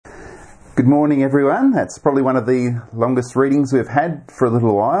Good morning, everyone. That's probably one of the longest readings we've had for a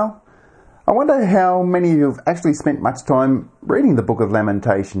little while. I wonder how many of you have actually spent much time reading the book of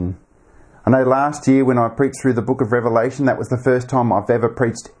Lamentation. I know last year when I preached through the book of Revelation, that was the first time I've ever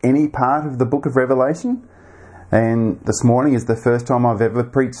preached any part of the book of Revelation. And this morning is the first time I've ever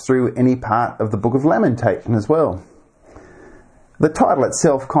preached through any part of the book of Lamentation as well. The title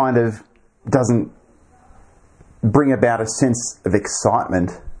itself kind of doesn't bring about a sense of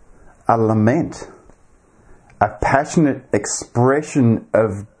excitement. A lament, a passionate expression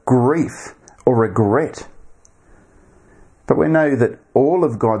of grief or regret. But we know that all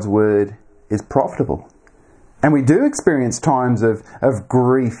of God's word is profitable. And we do experience times of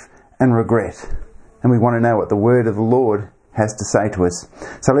grief and regret. And we want to know what the word of the Lord has to say to us.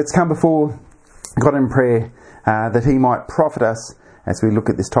 So let's come before God in prayer that He might profit us as we look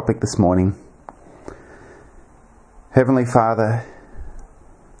at this topic this morning. Heavenly Father,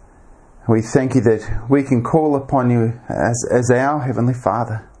 we thank you that we can call upon you as our Heavenly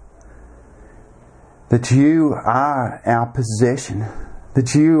Father. That you are our possession.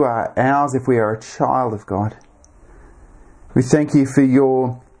 That you are ours if we are a child of God. We thank you for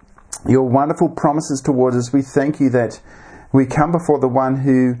your wonderful promises towards us. We thank you that we come before the one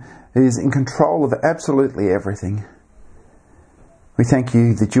who is in control of absolutely everything. We thank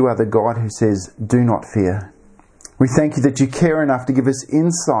you that you are the God who says, "Do not fear." We thank you that you care enough to give us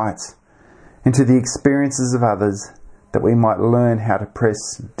insights into the experiences of others, that we might learn how to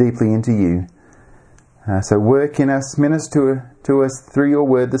press deeply into you. So work in us, minister to us through your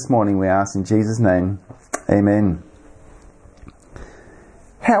word this morning, we ask in Jesus' name. Amen.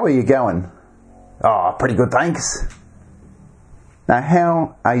 How are you going? Oh, pretty good, thanks. Now,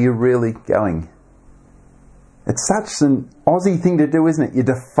 how are you really going? It's such an Aussie thing to do, isn't it? Your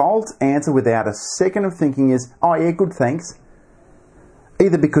default answer without a second of thinking is, "Oh yeah, good, thanks."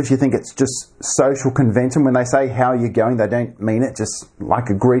 Either because you think it's just social convention. When they say how you're going, they don't mean it, just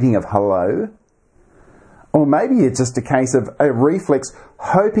like a greeting of hello. Or maybe it's just a case of a reflex,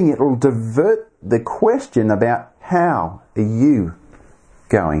 hoping it'll divert the question about how are you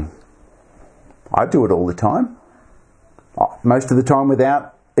going. I do it all the time. Most of the time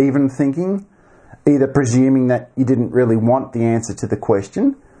without even thinking, either presuming that you didn't really want the answer to the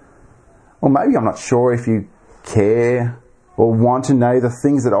question, or maybe I'm not sure if you care or want to know the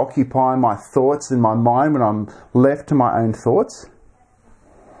things that occupy my thoughts in my mind when I'm left to my own thoughts.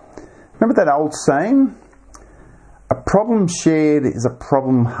 Remember that old saying? A problem shared is a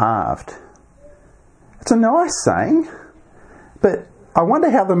problem halved. It's a nice saying, but I wonder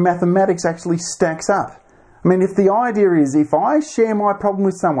how the mathematics actually stacks up. I mean, if the idea is if I share my problem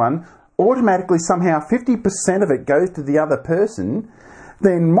with someone, automatically somehow 50% of it goes to the other person,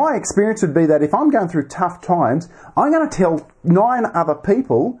 then my experience would be that if I'm going through tough times, I'm going to tell 9 other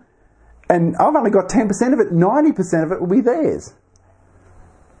people, and I've only got 10% of it, 90% of it will be theirs.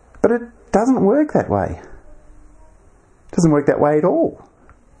 But it doesn't work that way. It doesn't work that way at all.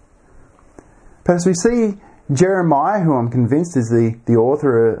 But as we see Jeremiah, who I'm convinced is the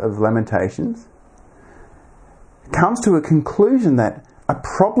author of Lamentations, comes to a conclusion that a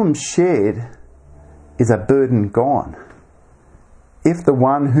problem shared is a burden gone, if the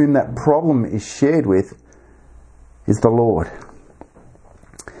one whom that problem is shared with is the Lord.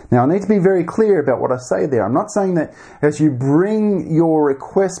 Now, I need to be very clear about what I say there. I'm not saying that as you bring your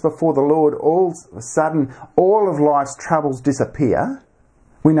requests before the Lord, all of a sudden all of life's troubles disappear.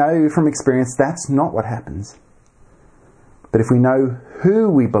 We know from experience that's not what happens. But if we know who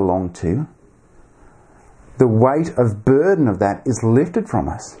we belong to, the weight of burden of that is lifted from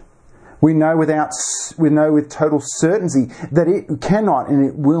us. We know with total certainty that it cannot and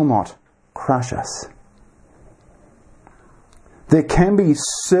it will not crush us. There can be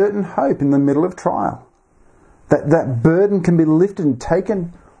certain hope in the middle of trial. That burden can be lifted and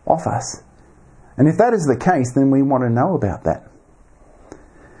taken off us. And if that is the case, then we want to know about that.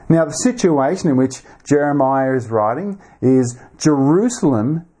 Now, the situation in which Jeremiah is writing is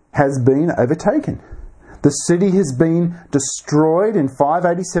Jerusalem has been overtaken. The city has been destroyed in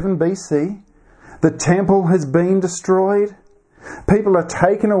 587 BC. The temple has been destroyed. People are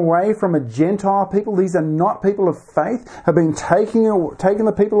taken away from a Gentile people. These are not people of faith. Have been taking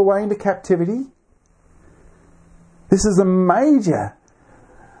the people away into captivity. This is a major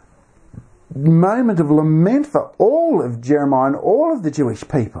moment of lament for all of Jeremiah and all of the Jewish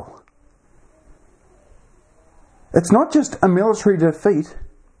people. It's not just a military defeat.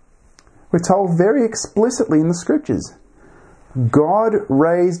 We're told very explicitly in the scriptures, God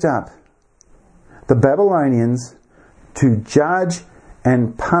raised up the Babylonians to judge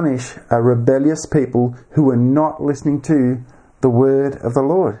and punish a rebellious people who were not listening to the word of the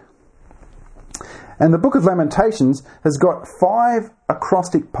Lord. And the Book of Lamentations has got 5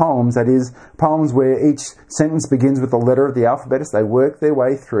 acrostic poems, that is, poems where each sentence begins with a letter of the alphabet as they work their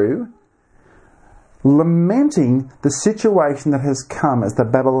way through, lamenting the situation that has come as the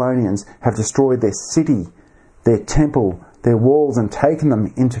Babylonians have destroyed their city, their temple, their walls, and taken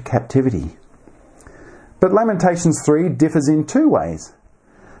them into captivity. But Lamentations 3 differs in 2 ways.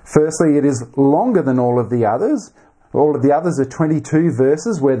 Firstly, it is longer than all of the others. All of the others are 22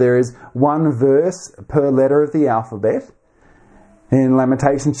 verses where there is 1 verse per letter of the alphabet. In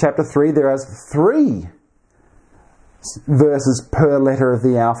Lamentations chapter 3 there are 3 verses per letter of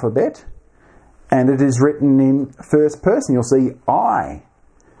the alphabet, and it is written in first person. You'll see I.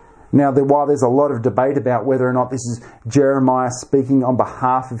 Now, while there's a lot of debate about whether or not this is Jeremiah speaking on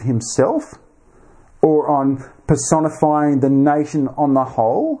behalf of himself or on personifying the nation on the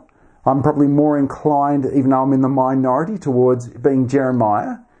whole, I'm probably more inclined, even though I'm in the minority, towards being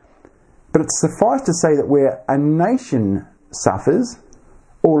Jeremiah. But it's suffice to say that where a nation suffers,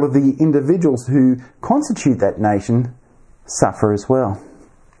 all of the individuals who constitute that nation suffer as well.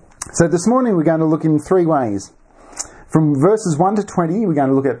 So this morning we're going to look in 3 ways. From verses 1 to 20, we're going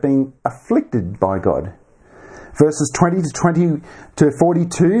to look at being afflicted by God. Verses 20 to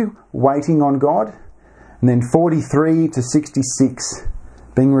 42, waiting on God. And then 43 to 66,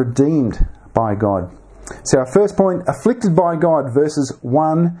 being redeemed by God. So our first point, afflicted by God, verses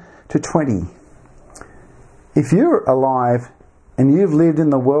 1 to 20. If you're alive and you've lived in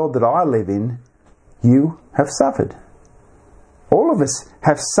the world that I live in, you have suffered. All of us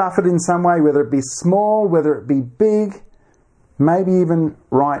have suffered in some way, whether it be small, whether it be big. Maybe even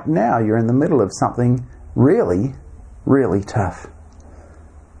right now you're in the middle of something really, really tough.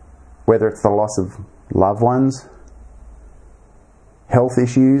 Whether it's the loss of loved ones, health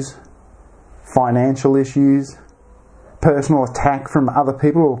issues, financial issues, personal attack from other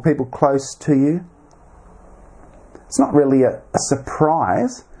people or people close to you. It's not really a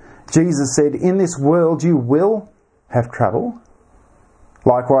surprise. Jesus said, in this world you will have trouble.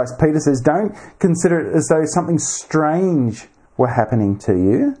 Likewise, Peter says, don't consider it as though something strange were happening to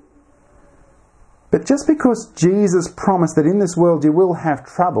you. But just because Jesus promised that in this world you will have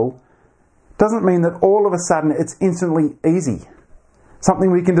trouble, doesn't mean that all of a sudden it's instantly easy.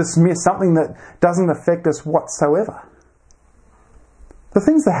 Something we can dismiss, something that doesn't affect us whatsoever. The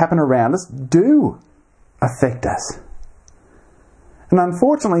things that happen around us do affect us. And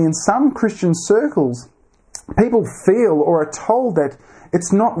unfortunately, in some Christian circles, people feel or are told that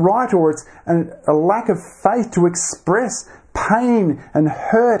it's not right, or it's a lack of faith to express pain and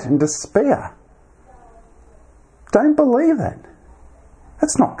hurt and despair. Don't believe that.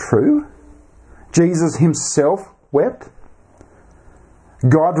 That's not true. Jesus himself wept.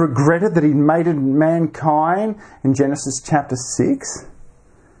 God regretted that he'd made mankind in Genesis chapter 6.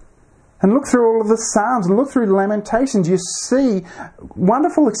 And look through all of the Psalms and look through Lamentations. You see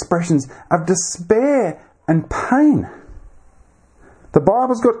wonderful expressions of despair and pain. The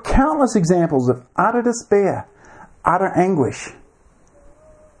Bible's got countless examples of utter despair, utter anguish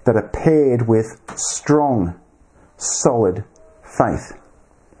that are paired with strong, solid faith.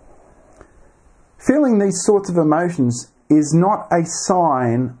 Feeling these sorts of emotions is not a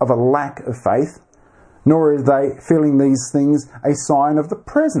sign of a lack of faith, nor are they feeling these things a sign of the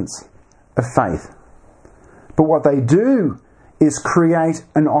presence of faith. But what they do is create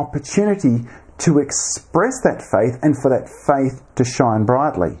an opportunity to express that faith and for that faith to shine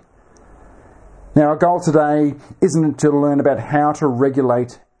brightly. Now, our goal today isn't to learn about how to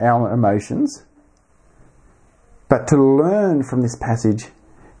regulate our emotions, but to learn from this passage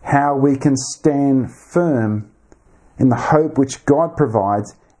how we can stand firm in the hope which God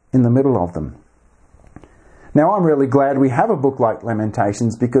provides in the middle of them. Now, I'm really glad we have a book like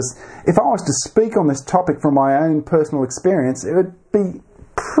Lamentations, because if I was to speak on this topic from my own personal experience, it would be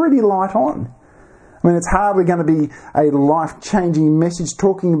pretty light on. I mean, it's hardly going to be a life-changing message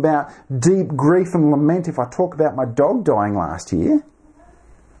talking about deep grief and lament if I talk about my dog dying last year.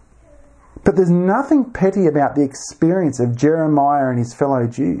 But there's nothing petty about the experience of Jeremiah and his fellow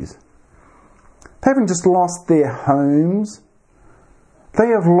Jews. They haven't just lost their homes. They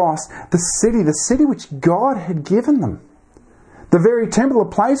have lost the city which God had given them. The very temple, a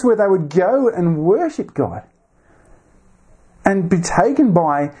place where they would go and worship God. And be taken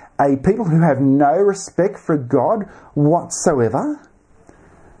by a people who have no respect for God whatsoever.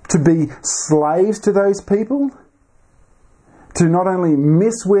 To be slaves to those people. To not only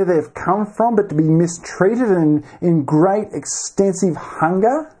miss where they've come from, but to be mistreated and in great extensive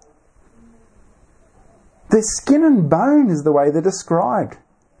hunger. Their skin and bone is the way they're described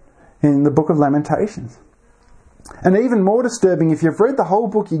in the book of Lamentations. And even more disturbing, if you've read the whole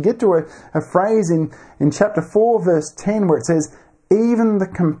book, you get to a phrase in chapter 4, verse 10, where it says, even the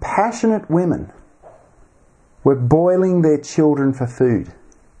compassionate women were boiling their children for food.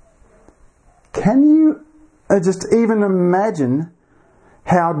 Can you just even imagine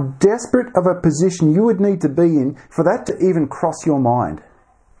how desperate of a position you would need to be in for that to even cross your mind?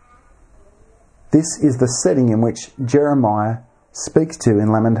 This is the setting in which Jeremiah speaks to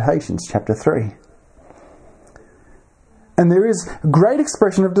in Lamentations chapter 3. And there is great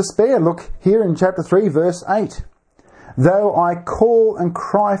expression of despair. Look here in chapter 3, verse 8. Though I call and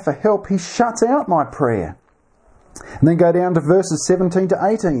cry for help, he shuts out my prayer. And then go down to verses 17 to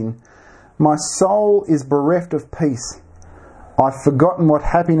 18. My soul is bereft of peace. I've forgotten what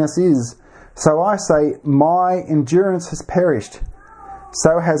happiness is. So I say, my endurance has perished.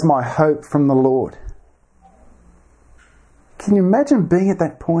 So has my hope from the Lord. Can you imagine being at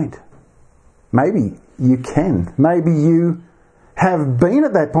that point? Maybe you can. Maybe you have been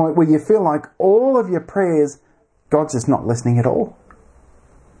at that point where you feel like all of your prayers, God's just not listening at all.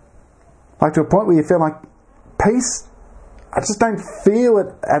 Like to a point where you feel like, peace, I just don't feel it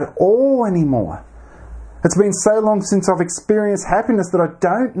at all anymore. It's been so long since I've experienced happiness that I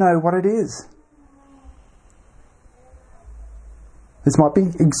don't know what it is. This might be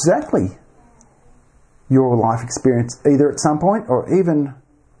exactly your life experience, either at some point or even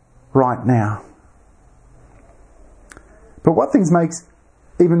right now. But what things makes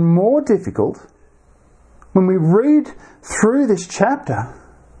even more difficult, when we read through this chapter,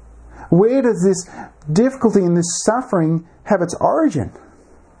 where does this difficulty and this suffering have its origin?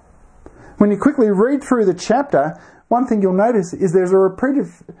 When you quickly read through the chapter, one thing you'll notice is there's a repeated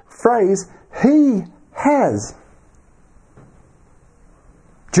phrase, he has.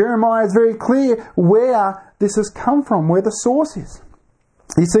 Jeremiah is very clear where this has come from, where the source is.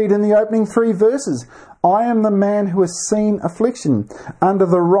 You see it in the opening 3 verses. I am the man who has seen affliction under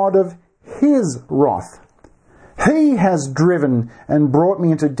the rod of his wrath. He has driven and brought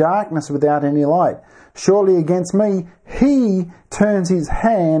me into darkness without any light. Surely against me he turns his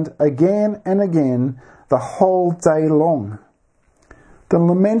hand again and again the whole day long. The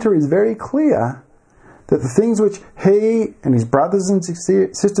lamenter is very clear that the things which he and his brothers and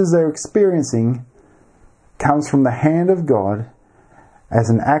sisters are experiencing comes from the hand of God as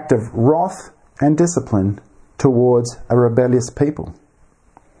an act of wrath and discipline towards a rebellious people.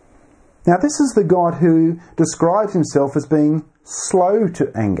 Now, this is the God who describes himself as being slow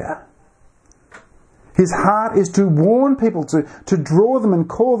to anger. His heart is to warn people, to draw them and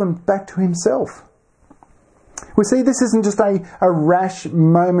call them back to himself. We see this isn't just a rash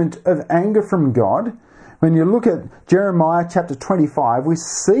moment of anger from God. When you look at Jeremiah chapter 25, we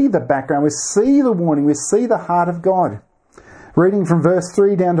see the background, we see the warning, we see the heart of God. Reading from verse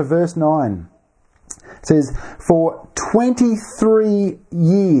 3 down to verse 9. It says, for 23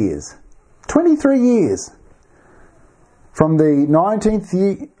 years, from the 19th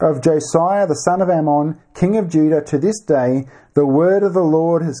year of Josiah, the son of Ammon, king of Judah, to this day, the word of the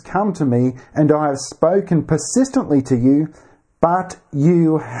Lord has come to me, and I have spoken persistently to you, but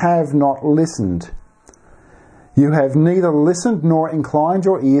you have not listened. You have neither listened nor inclined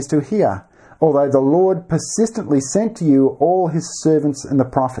your ears to hear, although the Lord persistently sent to you all his servants and the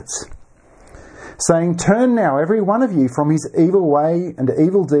prophets, saying, turn now every one of you from his evil way and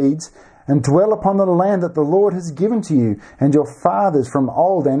evil deeds, and dwell upon the land that the Lord has given to you and your fathers from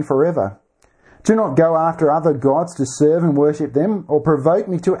old and forever. Do not go after other gods to serve and worship them, or provoke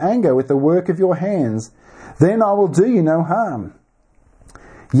me to anger with the work of your hands. Then I will do you no harm.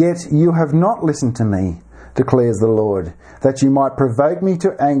 Yet you have not listened to me, declares the Lord, that you might provoke me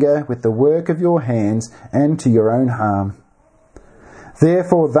to anger with the work of your hands and to your own harm.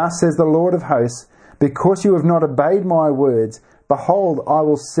 Therefore thus says the Lord of hosts, because you have not obeyed my words, behold, I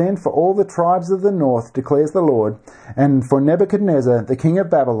will send for all the tribes of the north, declares the Lord, and for Nebuchadnezzar, the king of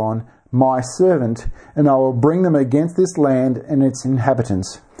Babylon, my servant, and I will bring them against this land and its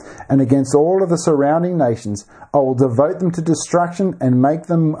inhabitants, and against all of the surrounding nations. I will devote them to destruction and make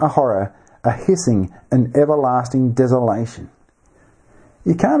them a horror, a hissing and everlasting desolation.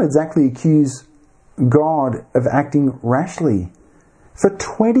 You can't exactly accuse God of acting rashly. For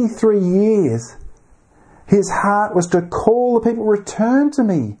 23 years, his heart was to call the people, return to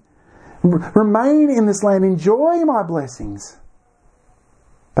me, remain in this land, enjoy my blessings.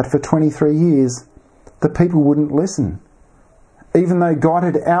 But for 23 years, the people wouldn't listen. Even though God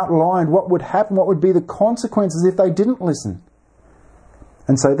had outlined what would happen, what would be the consequences if they didn't listen.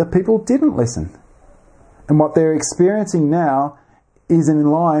 And so the people didn't listen. And what they're experiencing now is in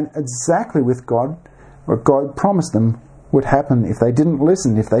line exactly with God, what God promised them would happen if they didn't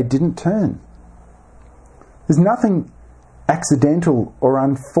listen, if they didn't turn. There's nothing accidental or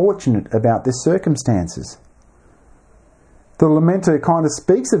unfortunate about their circumstances. The lamenter kind of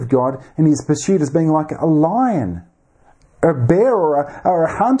speaks of God in his pursuit as being like a lion, a bear, or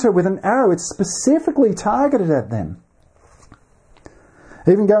a hunter with an arrow. It's specifically targeted at them.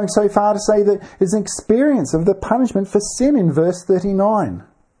 Even going so far to say that it's an experience of the punishment for sin in verse 39.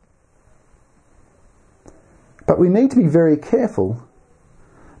 But we need to be very careful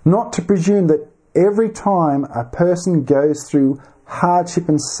not to presume that every time a person goes through hardship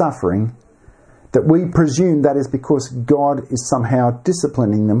and suffering, that we presume that is because God is somehow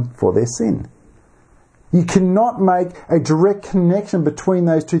disciplining them for their sin. You cannot make a direct connection between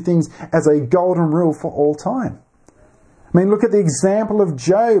those two things as a golden rule for all time. I mean, look at the example of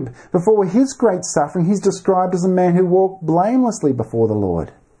Job. Before his great suffering, he's described as a man who walked blamelessly before the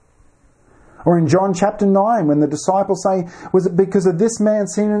Lord. Or in John chapter 9, when the disciples say, was it because of this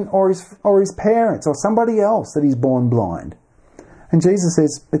man's sin or his parents or somebody else that he's born blind? And Jesus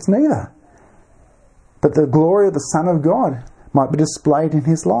says, it's neither. But the glory of the Son of God might be displayed in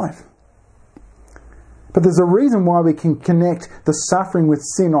his life. But there's a reason why we can connect the suffering with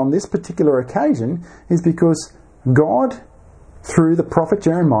sin on this particular occasion, is because God, through the prophet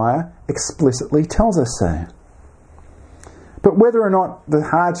Jeremiah, explicitly tells us so. But whether or not the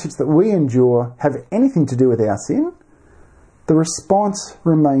hardships that we endure have anything to do with our sin, the response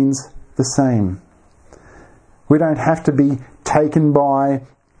remains the same. We don't have to be taken by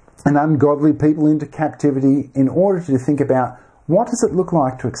an ungodly people into captivity in order to think about, what does it look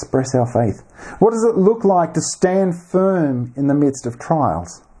like to express our faith? What does it look like to stand firm in the midst of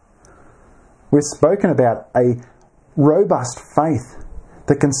trials? We've spoken about a robust faith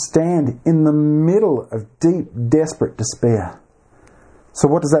that can stand in the middle of deep, desperate despair. So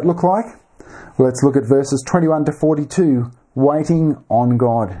what does that look like? Well, let's look at verses 21 to 42, waiting on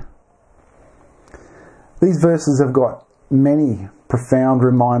God. These verses have got many profound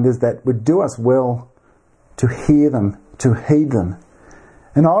reminders that would do us well to hear them, to heed them.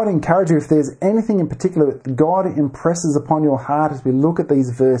 And I would encourage you, if there's anything in particular that God impresses upon your heart as we look at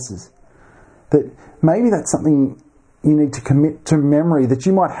these verses, that maybe that's something you need to commit to memory, that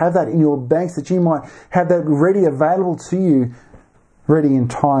you might have that in your banks, that you might have that ready available to you, ready in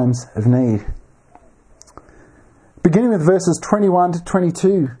times of need. Beginning with verses 21 to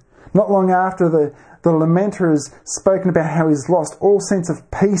 22, not long after the lamenter has spoken about how he's lost all sense of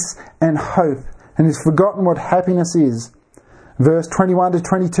peace and hope and has forgotten what happiness is. Verse 21 to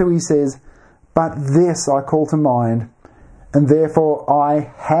 22 he says, "But this I call to mind, and therefore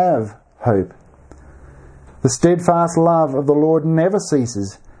I have hope. The steadfast love of the Lord never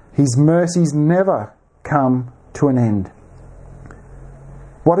ceases. His mercies never come to an end."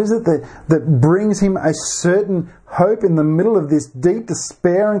 What is it that brings him a certain hope in the middle of this deep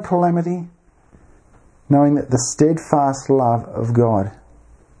despair and calamity? Knowing that the steadfast love of God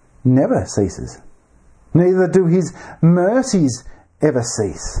never ceases. Neither do his mercies ever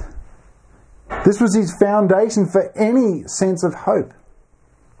cease. This was his foundation for any sense of hope.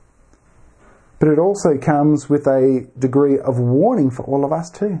 But it also comes with a degree of warning for all of us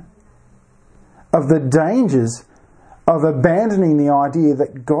too. Of the dangers of abandoning the idea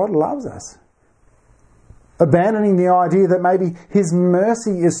that God loves us. Abandoning the idea that maybe his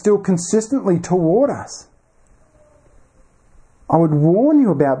mercy is still consistently toward us. I would warn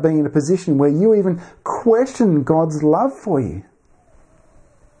you about being in a position where you even question God's love for you.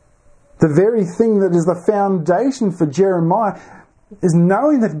 The very thing that is the foundation for Jeremiah is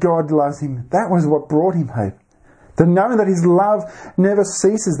knowing that God loves him. That was what brought him hope. The knowing that his love never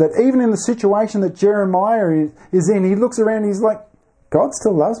ceases. That even in the situation that Jeremiah is in, he looks around and he's like, God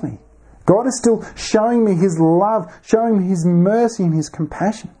still loves me. God is still showing me his love, showing me his mercy and his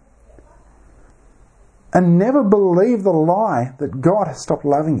compassion. And never believe the lie that God has stopped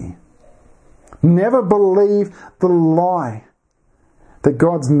loving you. Never believe the lie that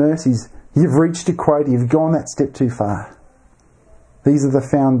God's mercies, you've reached a quota, you've gone that step too far. These are the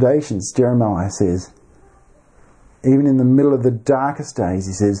foundations, Jeremiah says. Even in the middle of the darkest days,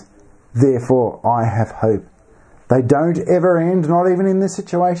 he says, therefore I have hope. They don't ever end, not even in this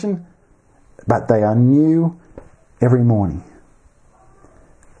situation, but they are new every morning.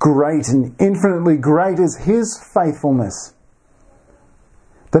 Great and infinitely great is his faithfulness,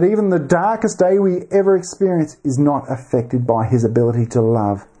 that even the darkest day we ever experience is not affected by his ability to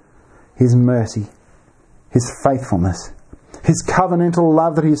love, his mercy, his faithfulness, his covenantal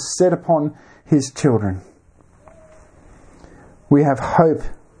love that he has set upon his children. We have hope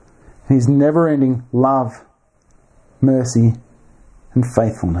in his never-ending love, mercy and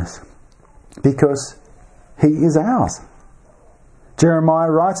faithfulness, because he is ours. Jeremiah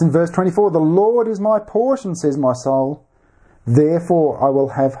writes in verse 24, "The Lord is my portion, says my soul. Therefore I will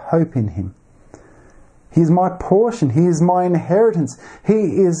have hope in him." He is my portion. He is my inheritance.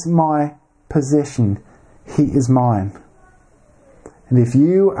 He is my possession. He is mine. And if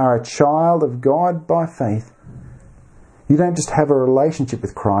you are a child of God by faith, you don't just have a relationship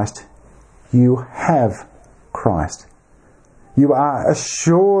with Christ, you have Christ. You are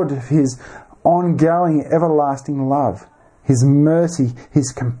assured of his ongoing, everlasting love, his mercy,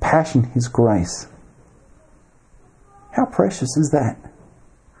 his compassion, his grace. How precious is that?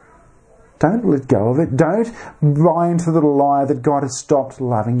 Don't let go of it. Don't buy into the lie that God has stopped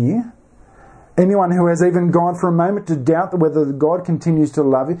loving you. Anyone who has even gone for a moment to doubt whether God continues to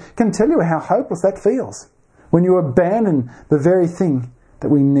love you can tell you how hopeless that feels when you abandon the very thing that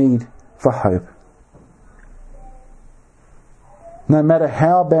we need for hope. No matter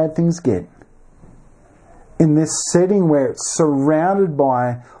how bad things get, in this setting where it's surrounded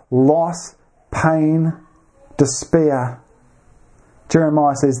by loss, pain, despair,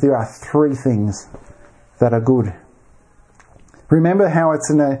 Jeremiah says there are three things that are good. Remember how it's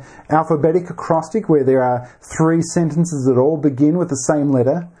an alphabetic acrostic where there are three sentences that all begin with the same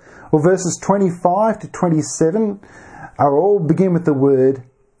letter? Well, verses 25 to 27 are all begin with the word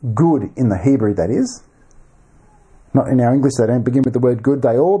good in the Hebrew, that is. Not in our English, they don't begin with the word good.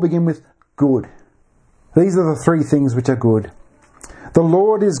 They all begin with good. These are the three things which are good. The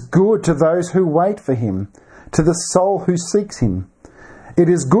Lord is good to those who wait for him, to the soul who seeks him. It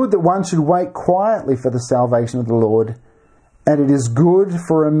is good that one should wait quietly for the salvation of the Lord, and it is good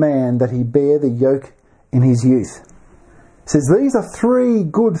for a man that he bear the yoke in his youth. It says these are three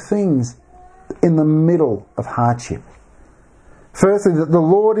good things in the middle of hardship. Firstly, that the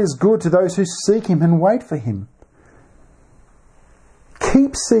Lord is good to those who seek him and wait for him.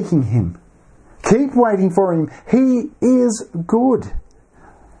 Keep seeking him. Keep waiting for him. He is good.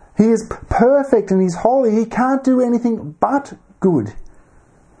 He is perfect and he's holy. He can't do anything but good.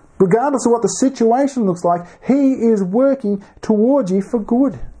 Regardless of what the situation looks like, he is working towards you for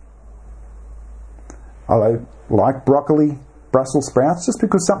good. Although, like broccoli, Brussels sprouts, just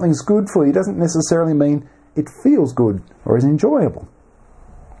because something's good for you doesn't necessarily mean it feels good or is enjoyable.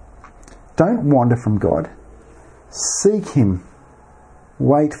 Don't wander from God. Seek him.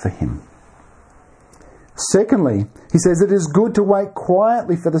 Wait for him. Secondly, he says it is good to wait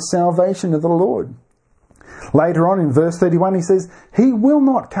quietly for the salvation of the Lord. Later on in verse 31 he says, he will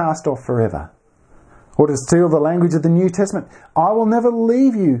not cast off forever. Or to steal the language of the New Testament, I will never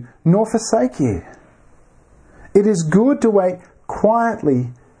leave you nor forsake you. It is good to wait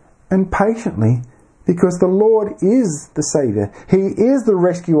quietly and patiently because the Lord is the Saviour. He is the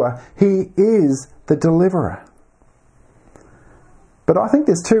rescuer. He is the deliverer. But I think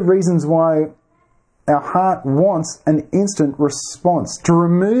there's two reasons why our heart wants an instant response to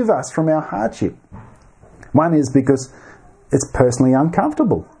remove us from our hardship. One is because it's personally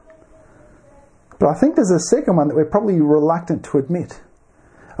uncomfortable. But I think there's a second one that we're probably reluctant to admit.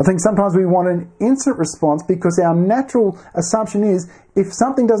 I think sometimes we want an instant response because our natural assumption is if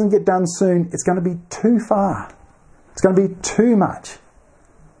something doesn't get done soon, it's going to be too far. It's going to be too much.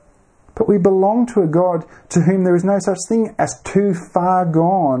 But we belong to a God to whom there is no such thing as too far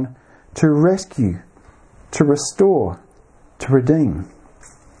gone to rescue, to restore, to redeem.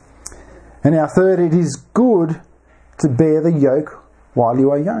 And our third, it is good to bear the yoke while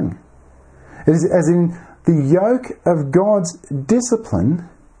you are young. It is as in the yoke of God's discipline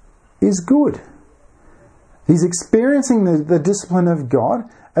is good. He's experiencing the discipline of God.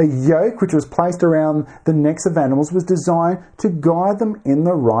 A yoke which was placed around the necks of animals was designed to guide them in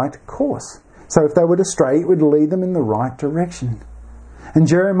the right course. So if they were to stray, it would lead them in the right direction. And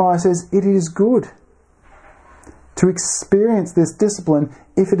Jeremiah says it is good to experience this discipline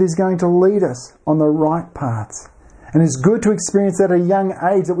if it is going to lead us on the right paths. And it's good to experience at a young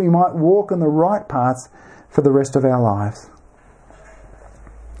age that we might walk on the right paths for the rest of our lives.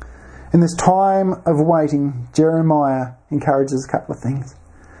 In this time of waiting, Jeremiah encourages a couple of things.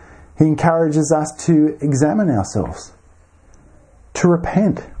 He encourages us to examine ourselves, to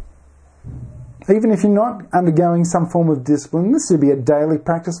repent. Even if you're not undergoing some form of discipline, this should be a daily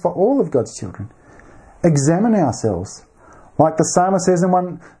practice for all of God's children. Examine ourselves. Like the psalmist says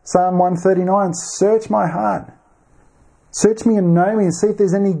in Psalm 139, search my heart. Search me and know me and see if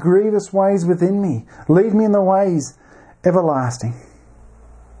there's any grievous ways within me. Lead me in the ways everlasting.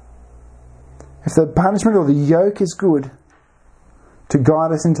 If the punishment or the yoke is good to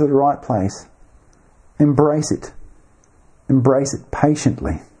guide us into the right place, embrace it. Embrace it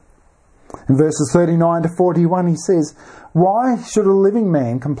patiently. In verses 39 to 41 he says, why should a living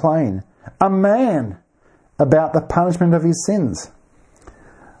man complain? A man about the punishment of his sins.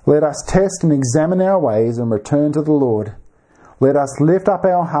 Let us test and examine our ways and return to the Lord. Let us lift up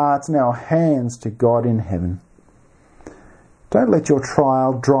our hearts and our hands to God in heaven. Don't let your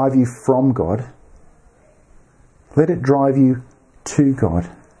trial drive you from God. Let it drive you to God,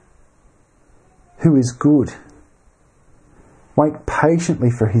 who is good. Wait patiently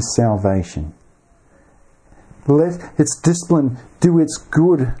for his salvation. Let its discipline do its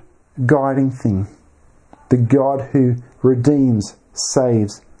good guiding thing. The God who redeems,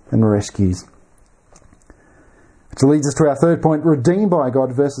 saves and rescues. Which leads us to our third point, redeemed by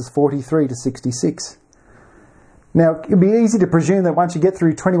God, verses 43 to 66. Now, it'd be easy to presume that once you get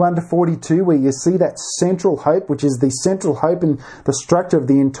through 21 to 42, where you see that central hope, which is the central hope in the structure of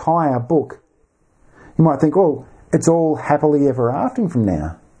the entire book, you might think, oh, it's all happily ever after from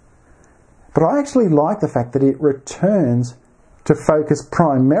now. But I actually like the fact that it returns to focus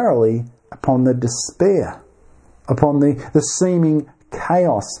primarily upon the despair, upon the seeming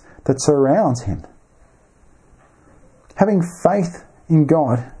chaos that surrounds him. Having faith in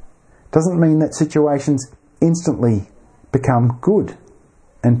God doesn't mean that situations instantly become good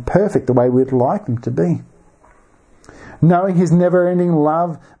and perfect the way we'd like them to be. Knowing his never-ending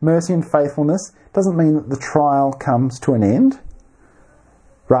love, mercy and faithfulness doesn't mean that the trial comes to an end.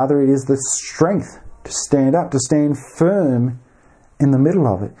 Rather, it is the strength to stand up, to stand firm in the middle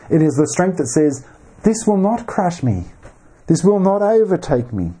of it. It is the strength that says, this will not crush me. This will not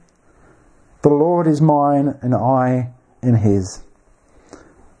overtake me. The Lord is mine and I am his.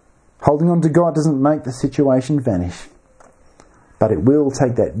 Holding on to God doesn't make the situation vanish, but it will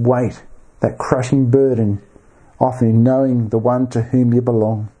take that weight, that crushing burden, off in knowing the one to whom you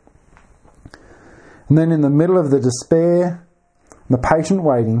belong. And then in the middle of the despair, the patient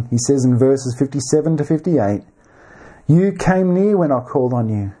waiting, he says in verses 57 to 58, you came near when I called on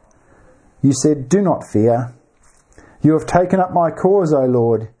you. You said, do not fear. You have taken up my cause, O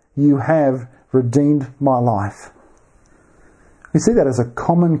Lord. You have redeemed my life. We see that as a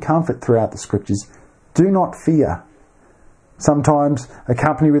common comfort throughout the scriptures. Do not fear. Sometimes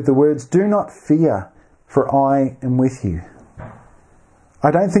accompanied with the words, do not fear, for I am with you.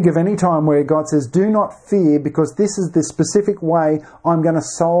 I don't think of any time where God says, do not fear, because this is the specific way I'm going to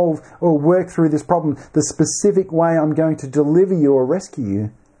solve or work through this problem, the specific way I'm going to deliver you or rescue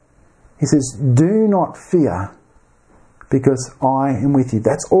you. He says, do not fear, because I am with you.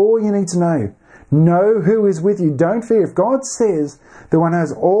 That's all you need to know. Know who is with you. Don't fear. If God says, the one who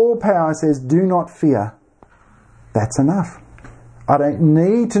has all power says, do not fear, that's enough. I don't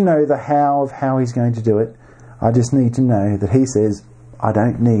need to know the how of how he's going to do it. I just need to know that he says, I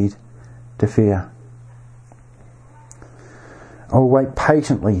don't need to fear. I'll wait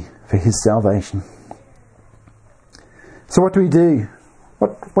patiently for his salvation. So what do we do?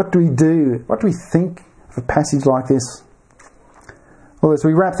 What do we do? What do we think of a passage like this? Well, as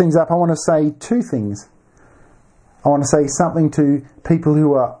we wrap things up, I want to say two things. I want to say something to people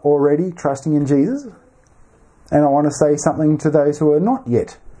who are already trusting in Jesus, and I want to say something to those who are not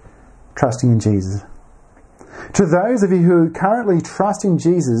yet trusting in Jesus. To those of you who currently trust in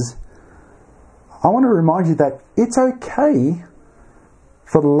Jesus, I want to remind you that it's okay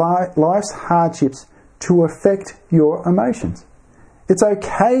for life's hardships to affect your emotions. It's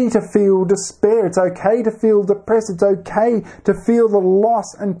okay to feel despair. It's okay to feel depressed. It's okay to feel the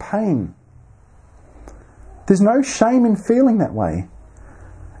loss and pain. There's no shame in feeling that way.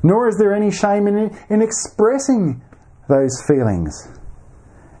 Nor is there any shame in expressing those feelings.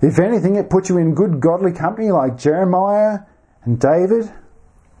 If anything, it puts you in good godly company like Jeremiah and David.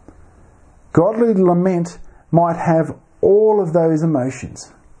 Godly lament might have all of those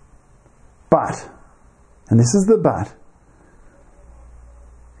emotions. But, and this is the but,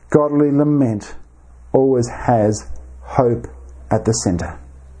 godly lament always has hope at the centre.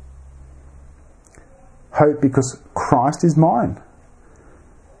 Hope because Christ is mine.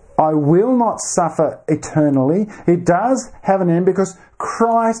 I will not suffer eternally. It does have an end because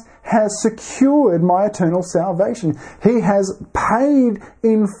Christ has secured my eternal salvation. He has paid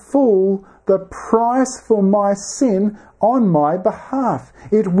in full the price for my sin on my behalf.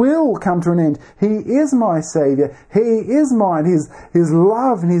 It will come to an end. He is my Saviour. He is mine. His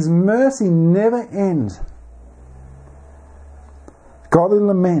love and His mercy never end. Godly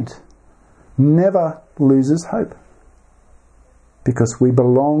lament never loses hope because we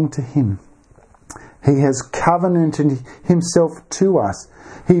belong to Him. He has covenanted Himself to us.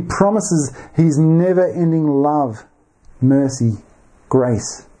 He promises His never-ending love, mercy,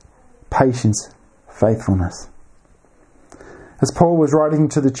 grace, patience, faithfulness. As Paul was writing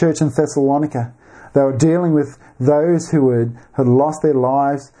to the church in Thessalonica, they were dealing with those who had lost their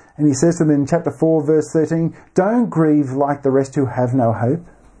lives, and he says to them in chapter 4 verse 13, don't grieve like the rest who have no hope.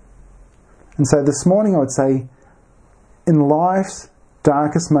 And so this morning I would say, in life's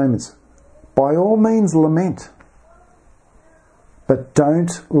darkest moments, by all means lament. But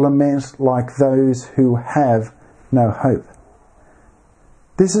don't lament like those who have no hope.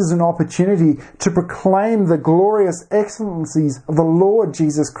 This is an opportunity to proclaim the glorious excellencies of the Lord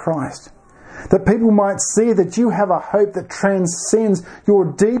Jesus Christ. That people might see that you have a hope that transcends your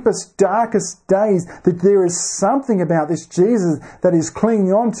deepest, darkest days. That there is something about this Jesus that is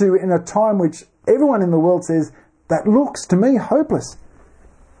clinging on to in a time which everyone in the world says, that looks to me hopeless.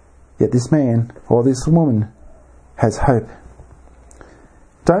 Yet this man or this woman has hope.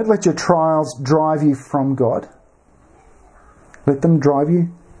 Don't let your trials drive you from God. Let them drive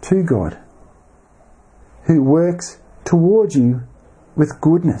you to God, who works toward you with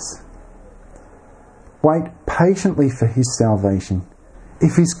goodness. Wait patiently for his salvation.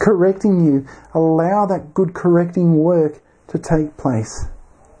 If he's correcting you, allow that good correcting work to take place.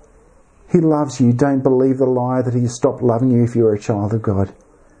 He loves you. Don't believe the lie that he has stopped loving you if you're a child of God.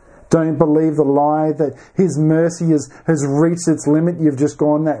 Don't believe the lie that his mercy has reached its limit. You've just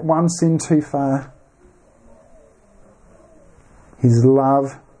gone that one sin too far. His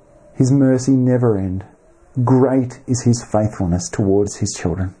love, his mercy never end. Great is his faithfulness towards his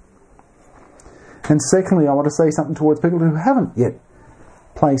children. And secondly, I want to say something towards people who haven't yet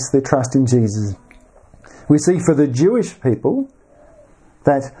placed their trust in Jesus. We see for the Jewish people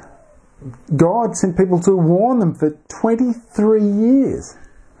that God sent people to warn them for 23 years.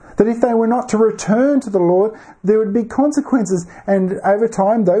 That if they were not to return to the Lord, there would be consequences. And over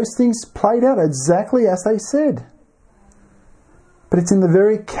time, those things played out exactly as they said. But it's in the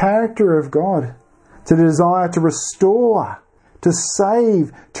very character of God to desire to restore, to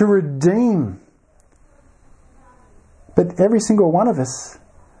save, to redeem. But every single one of us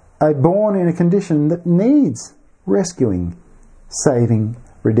are born in a condition that needs rescuing, saving,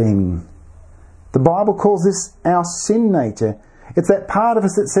 redeeming. The Bible calls this our sin nature. It's that part of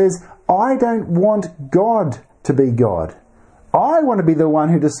us that says, I don't want God to be God. I want to be the one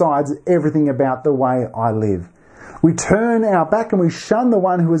who decides everything about the way I live. We turn our back and we shun the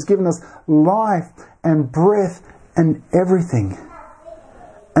one who has given us life and breath and everything.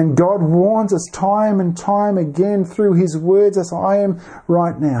 And God warns us time and time again through his words, as I am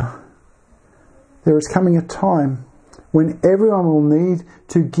right now. There is coming a time when everyone will need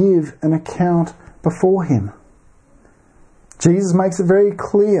to give an account before him. Jesus makes it very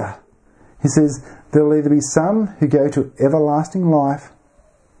clear. He says there will either be some who go to everlasting life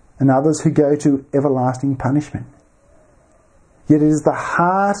and others who go to everlasting punishment. Yet it is the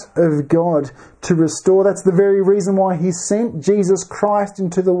heart of God to restore. That's the very reason why he sent Jesus Christ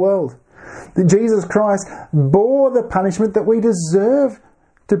into the world. That Jesus Christ bore the punishment that we deserve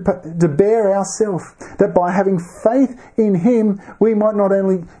to bear ourselves. That by having faith in him, we might not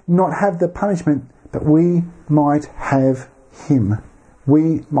only not have the punishment, but we might have him.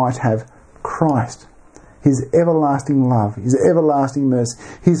 We might have Christ. His everlasting love, his everlasting mercy,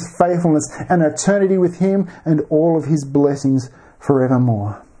 his faithfulness, and eternity with him, and all of his blessings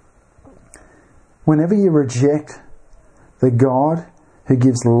forevermore. Whenever you reject the God who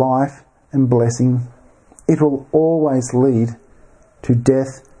gives life and blessing, it will always lead to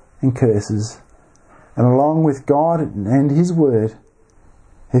death and curses. And along with God and his word,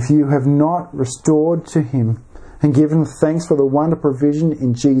 if you have not restored to him and given thanks for the wonderful provision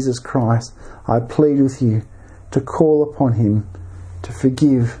in Jesus Christ, I plead with you to call upon him to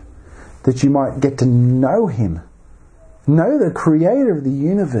forgive, that you might get to know him, know the creator of the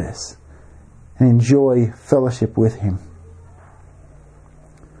universe, and enjoy fellowship with him.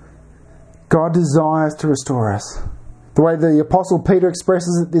 God desires to restore us. The way the Apostle Peter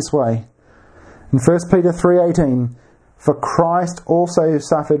expresses it this way. In 1 Peter 3:18, for Christ also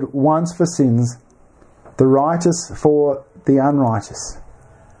suffered once for sins, the righteous for the unrighteous,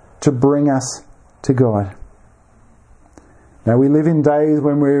 to bring us to God. Now we live in days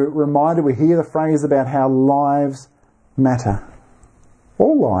when we're reminded, we hear the phrase about how lives matter.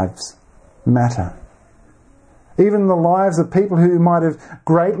 All lives matter. Even the lives of people who might have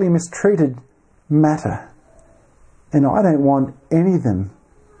greatly mistreated matter. And I don't want any of them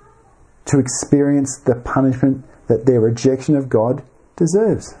to experience the punishment that their rejection of God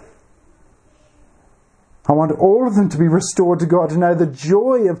deserves. I want all of them to be restored to God, to know the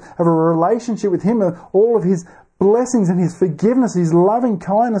joy of a relationship with him, of all of his blessings and his forgiveness, his loving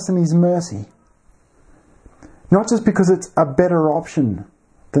kindness and his mercy. Not just because it's a better option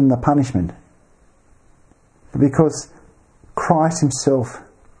than the punishment, but because Christ himself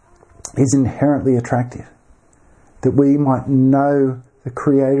is inherently attractive. That we might know the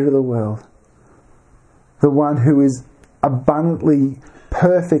creator of the world, the one who is abundantly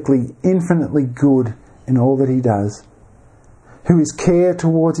perfectly, infinitely good in all that he does, who is care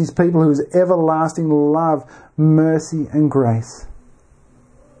towards his people, who is everlasting love, mercy and grace.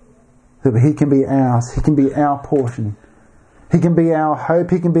 That he can be ours, he can be our portion, he can be our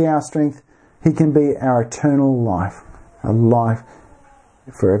hope, he can be our strength, he can be our eternal life, our life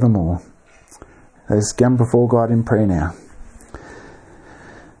forevermore. Let's come before God in prayer now.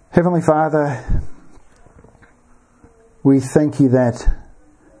 Heavenly Father, we thank you that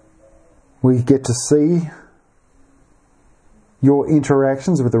we get to see your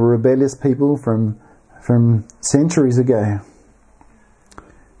interactions with the rebellious people from centuries ago.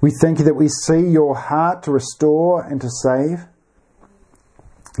 We thank you that we see your heart to restore and to save.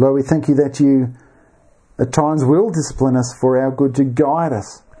 Lord, we thank you that you at times will discipline us for our good, to guide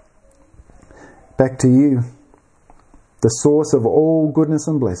us back to you, the source of all goodness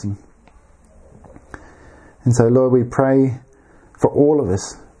and blessing. And so, Lord, we pray for all of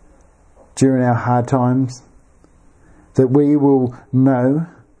us during our hard times, that we will know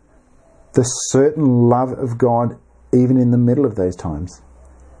the certain love of God even in the middle of those times.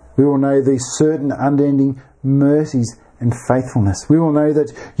 We will know the certain unending mercies and faithfulness. We will know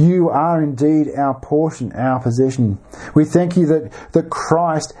that you are indeed our portion, our possession. We thank you that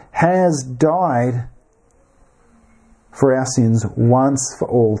Christ has died for our sins once for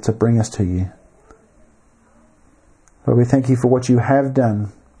all to bring us to you. Lord, we thank you for what you have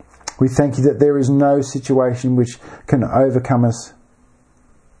done. We thank you that there is no situation which can overcome us.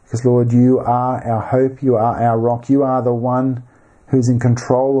 Because, Lord, you are our hope, you are our rock, you are the one who's in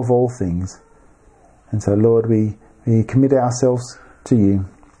control of all things. And so, Lord, we commit ourselves to you.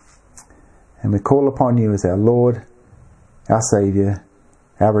 And we call upon you as our Lord, our Saviour,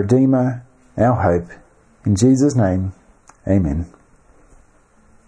 our Redeemer, our hope. In Jesus' name, amen.